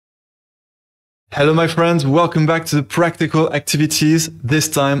Hello, my friends. Welcome back to the practical activities, this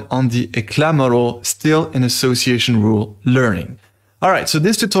time on the Eclat model, still in association rule learning. All right, so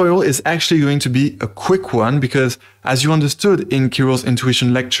this tutorial is actually going to be a quick one because, as you understood in Kiril's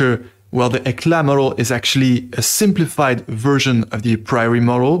intuition lecture, well, the Eclat model is actually a simplified version of the a priori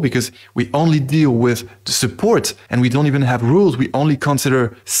model because we only deal with the support and we don't even have rules. We only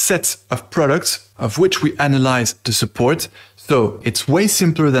consider sets of products of which we analyze the support. So it's way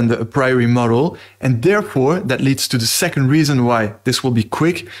simpler than the a priori model, and therefore that leads to the second reason why this will be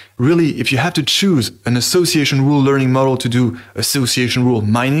quick. Really, if you have to choose an association rule learning model to do association rule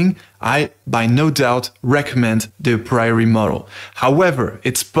mining, I, by no doubt, recommend the a priori model. However,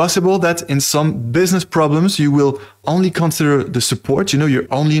 it's possible that in some business problems, you will only consider the support. You're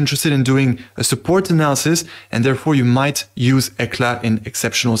only interested in doing a support analysis, and therefore you might use Eclat in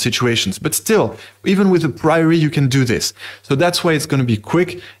exceptional situations. But still, even with a priori, you can do this. So that's why it's going to be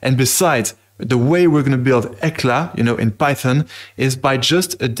quick. And besides, the way we're going to build Eclat, in Python, is by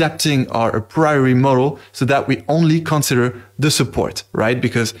just adapting our a priori model so that we only consider the support, right?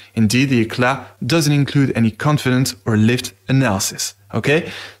 Because indeed the Eclat doesn't include any confidence or lift analysis.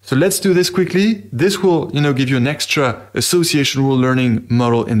 Okay, so let's do this quickly. This will, give you an extra association rule learning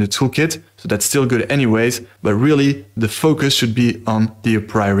model in the toolkit. So that's still good anyways, but really the focus should be on the a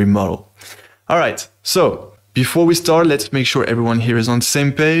priori model. All right, so before we start, let's make sure everyone here is on the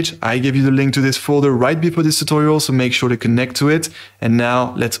same page. I gave you the link to this folder right before this tutorial, so make sure to connect to it. And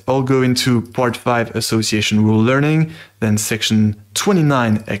now let's all go into part 5, association rule learning, then section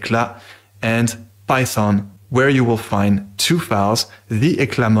 29, Eclat, and Python, where you will find two files, the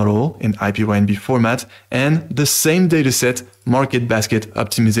Eclat model in IPYNB format and the same dataset, market basket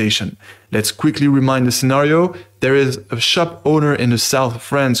optimization. Let's quickly remind the scenario. There is a shop owner in the south of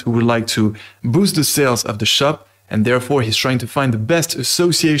France who would like to boost the sales of the shop, and therefore he's trying to find the best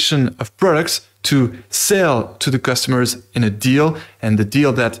association of products to sell to the customers in a deal. And the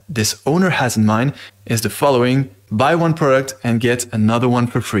deal that this owner has in mind is the following: buy one product and get another one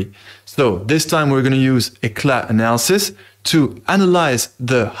for free. So this time we're going to use Eclat analysis to analyze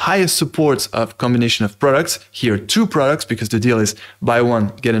the highest supports of combination of products. Here, 2 products, because the deal is buy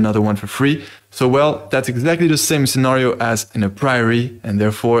one, get another one for free. So, well, that's exactly the same scenario as in a priori, and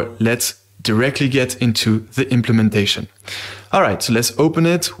therefore let's directly get into the implementation. All right, so let's open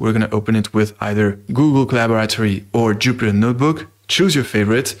it. We're going to open it with either Google Collaboratory or Jupyter Notebook. Choose your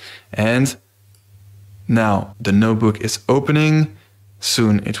favorite. And now the notebook is opening.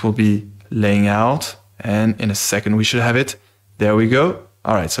 Soon it will be laying out. And in a second we should have it. There we go.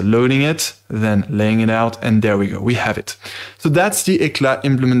 All right, so loading it, then laying it out, and there we go. We have it. So that's the Eclat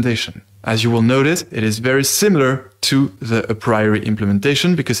implementation. As you will notice, it is very similar to the a priori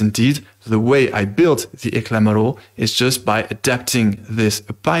implementation because indeed the way I built the Eclat model is just by adapting this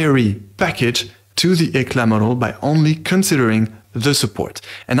a priori package to the Eclat model by only considering the support.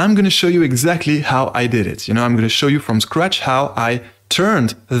 And I'm going to show you exactly how I did it. I'm going to show you from scratch how I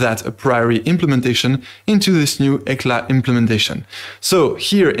turned that a priori implementation into this new Eclat implementation. So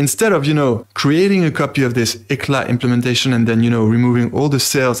here, instead of, creating a copy of this Eclat implementation and then, removing all the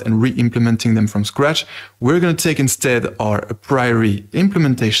cells and re-implementing them from scratch, we're going to take instead our a priori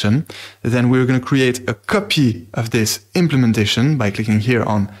implementation. Then we're going to create a copy of this implementation by clicking here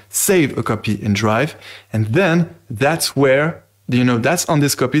on Save a Copy in Drive. And then that's where, that's on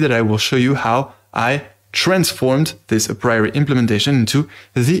this copy that I will show you how I transformed this a priori implementation into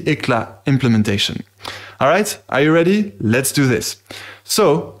the Eclat implementation. All right, are you ready? Let's do this.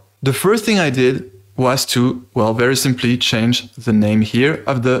 So the first thing I did was to, very simply change the name here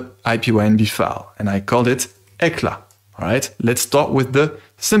of the IPYNB file, and I called it Eclat. All right, let's start with the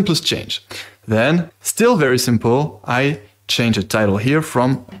simplest change. Then, still very simple, I change the title here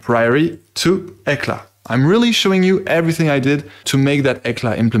from priori to Eclat. I'm really showing you everything I did to make that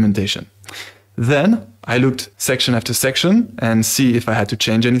Eclat implementation. Then I looked section after section and see if I had to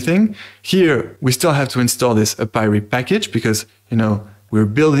change anything. Here, we still have to install this a priori package because, we're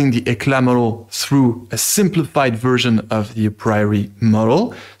building the Eclat model through a simplified version of the a priori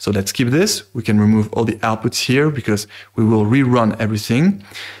model. So let's keep this. We can remove all the outputs here because we will rerun everything.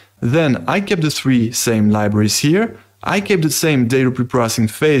 Then I kept the 3 same libraries here. I kept the same data preprocessing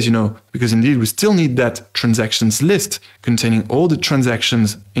phase, because indeed we still need that transactions list containing all the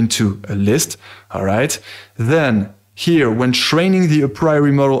transactions into a list. All right. Then here, when training the a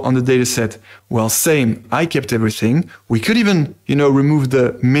priori model on the dataset, same, I kept everything. We could even, remove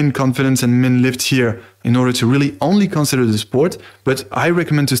the min confidence and min lift here in order to really only consider the support. But I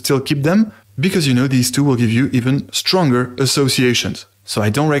recommend to still keep them because, these two will give you even stronger associations. So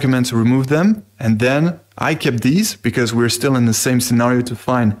I don't recommend to remove them. And then I kept these because we're still in the same scenario to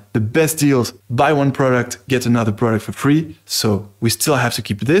find the best deals, buy one product, get another product for free. So we still have to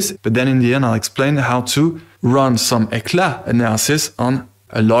keep this. But then in the end, I'll explain how to run some Eclat analysis on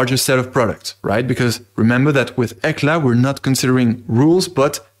a larger set of products, right? Because remember that with Eclat, we're not considering rules,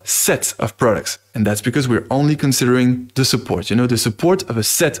 but sets of products. And that's because we're only considering the support, the support of a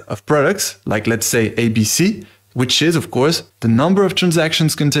set of products, like let's say ABC, which is, of course, the number of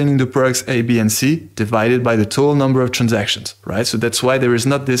transactions containing the products A, B, and C divided by the total number of transactions, right? So that's why there is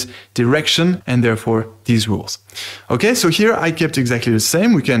not this direction and therefore these rules. Okay, so here I kept exactly the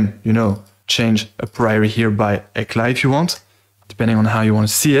same. We can, change a priori here by Eclat if you want, depending on how you want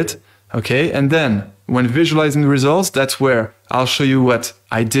to see it. Okay, and then when visualizing the results, that's where I'll show you what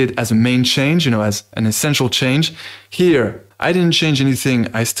I did as a main change, as an essential change. Here, I didn't change anything.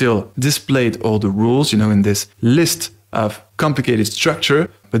 I still displayed all the rules, in this list of complicated structure.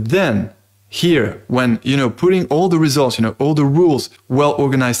 But then here, when, putting all the results, all the rules well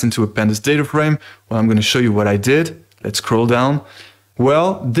organized into a Pandas data frame, well, I'm going to show you what I did. Let's scroll down.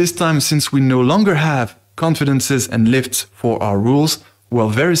 Well, this time, since we no longer have confidences and lifts for our rules, well,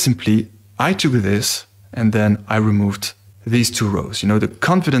 very simply, I took this and then I removed these two rows, the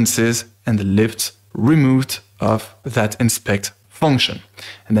confidences and the lifts removed of that inspect function.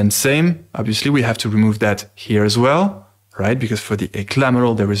 And then same, obviously we have to remove that here as well, right? Because for the Eclat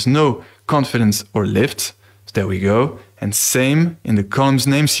model, there is no confidence or lift. So there we go. And same in the columns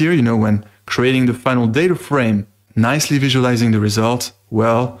names here, when creating the final data frame, nicely visualizing the result,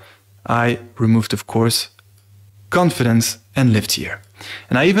 well, I removed, of course, confidence and lift here.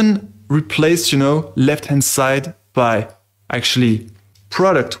 And I even replaced, left-hand side by actually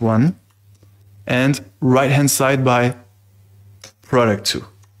product 1 and right-hand side by product 2.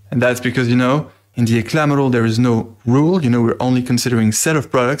 And that's because, in the Eclat model, there is no rule, we're only considering set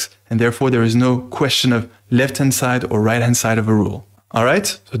of products, and therefore there is no question of left-hand side or right-hand side of a rule. All right,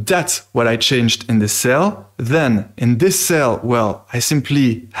 so that's what I changed in this cell. Then in this cell, well, I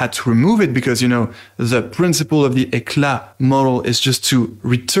simply had to remove it because, the principle of the Eclat model is just to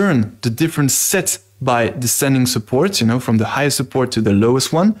return the different sets by descending supports, from the highest support to the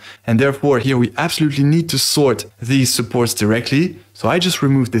lowest one. And therefore here we absolutely need to sort these supports directly. So I just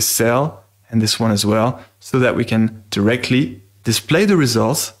removed this cell and this one as well, so that we can directly display the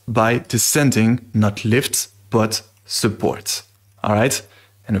results by descending not lifts, but supports. All right.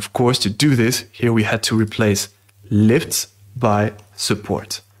 And of course, to do this, here we had to replace lifts by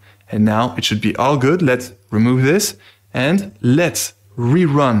support. And now it should be all good. Let's remove this and let's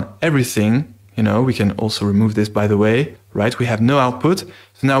rerun everything. We can also remove this, by the way, right? We have no output.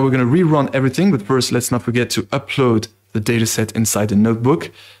 So now we're going to rerun everything. But first, let's not forget to upload the dataset inside the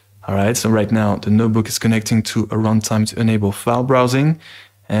notebook. All right. So right now the notebook is connecting to a runtime to enable file browsing.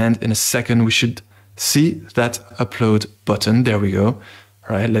 And in a second, we should see that upload button. There we go.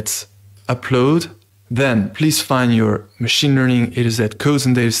 All right, let's upload. Then please find your machine learning A to Z codes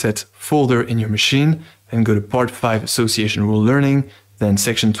and dataset folder in your machine. Then go to part 5 association rule learning. Then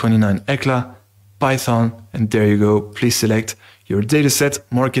section 29 Eclat, Python. And there you go. Please select your dataset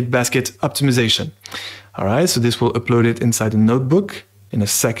market basket optimization. All right, so this will upload it inside the notebook in a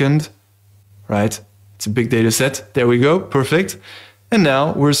second. Right, it's a big dataset. There we go. Perfect. And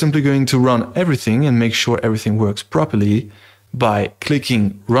now we're simply going to run everything and make sure everything works properly by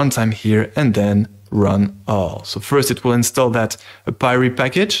clicking runtime here and then run all. So first it will install that Pyri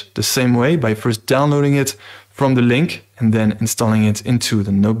package the same way by first downloading it from the link and then installing it into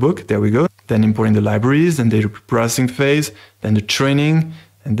the notebook. There we go. Then importing the libraries, then data processing phase, then the training,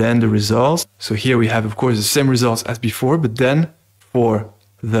 and then the results. So here we have, of course, the same results as before, but then for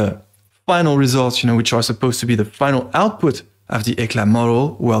the final results, which are supposed to be the final output of the Eclat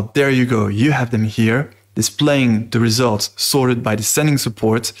model, well, there you go. You have them here, displaying the results sorted by descending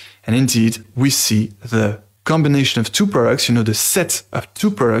support. And indeed, we see the combination of two products, the set of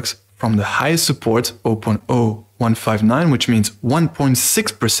two products from the highest support, 0.0159, which means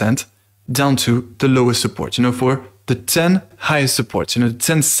 1.6%, down to the lowest support, for the 10 highest supports, the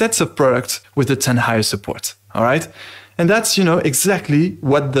 10 sets of products with the 10 highest supports. All right. And that's, exactly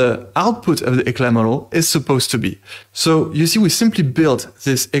what the output of the Eclat model is supposed to be. So you see, we simply built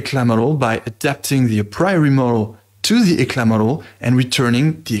this Eclat model by adapting the a priori model to the Eclat model and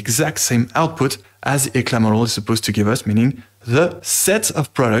returning the exact same output as the Eclat model is supposed to give us, meaning the set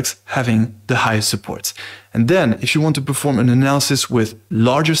of products having the highest supports. And then if you want to perform an analysis with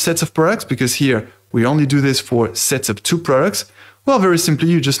larger sets of products, because here we only do this for sets of two products, well, very simply,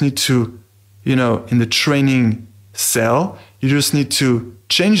 you just need to, in the training cell, you just need to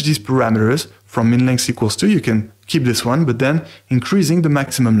change these parameters from min length equals 2. You can keep this one, but then increasing the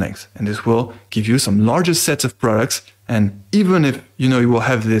maximum length. And this will give you some larger sets of products. And even if, you will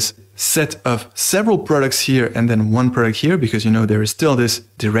have this set of several products here and then one product here, because, there is still this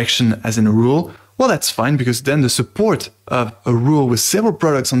direction as in a rule, well, that's fine, because then the support of a rule with several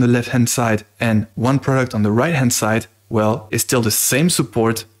products on the left-hand side and one product on the right-hand side, well, is still the same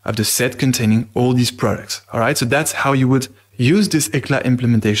support of the set containing all these products. All right, so that's how you would use this Eclat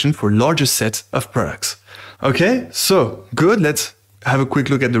implementation for larger sets of products. Okay, so good. Let's have a quick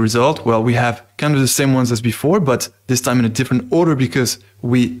look at the result. Well, we have kind of the same ones as before, but this time in a different order because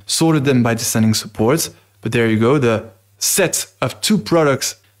we sorted them by descending supports. But there you go, the set of two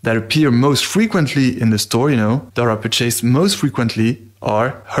products that appear most frequently in the store, that are purchased most frequently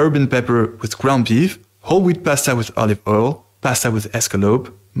are herb and pepper with ground beef, whole wheat pasta with olive oil, pasta with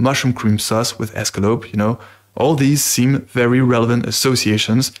escalope, mushroom cream sauce with escalope, all these seem very relevant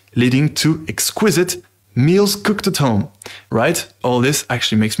associations leading to exquisite meals cooked at home, right? All this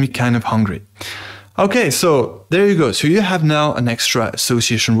actually makes me kind of hungry. Okay, so there you go. So you have now an extra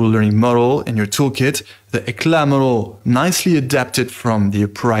association rule learning model in your toolkit, the Eclat model nicely adapted from the a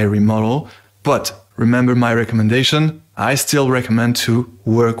priori model. But remember my recommendation, I still recommend to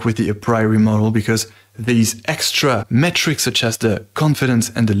work with the a priori model because these extra metrics such as the confidence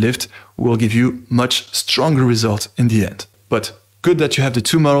and the lift will give you much stronger results in the end. But good that you have the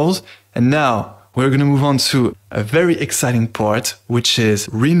two models. And now we're going to move on to a very exciting part, which is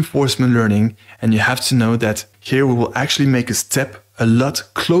reinforcement learning. And you have to know that here we will actually make a step a lot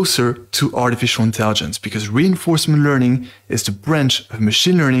closer to artificial intelligence, because reinforcement learning is the branch of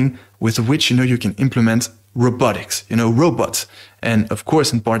machine learning with which, you can implement robotics, robots. And of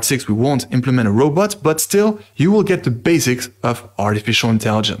course, in part 6, we won't implement a robot, but still you will get the basics of artificial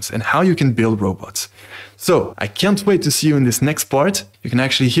intelligence and how you can build robots. So I can't wait to see you in this next part. You can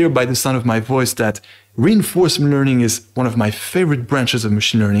actually hear by the sound of my voice that reinforcement learning is one of my favorite branches of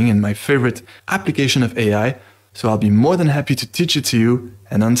machine learning and my favorite application of AI. So I'll be more than happy to teach it to you.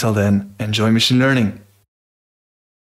 And until then, enjoy machine learning.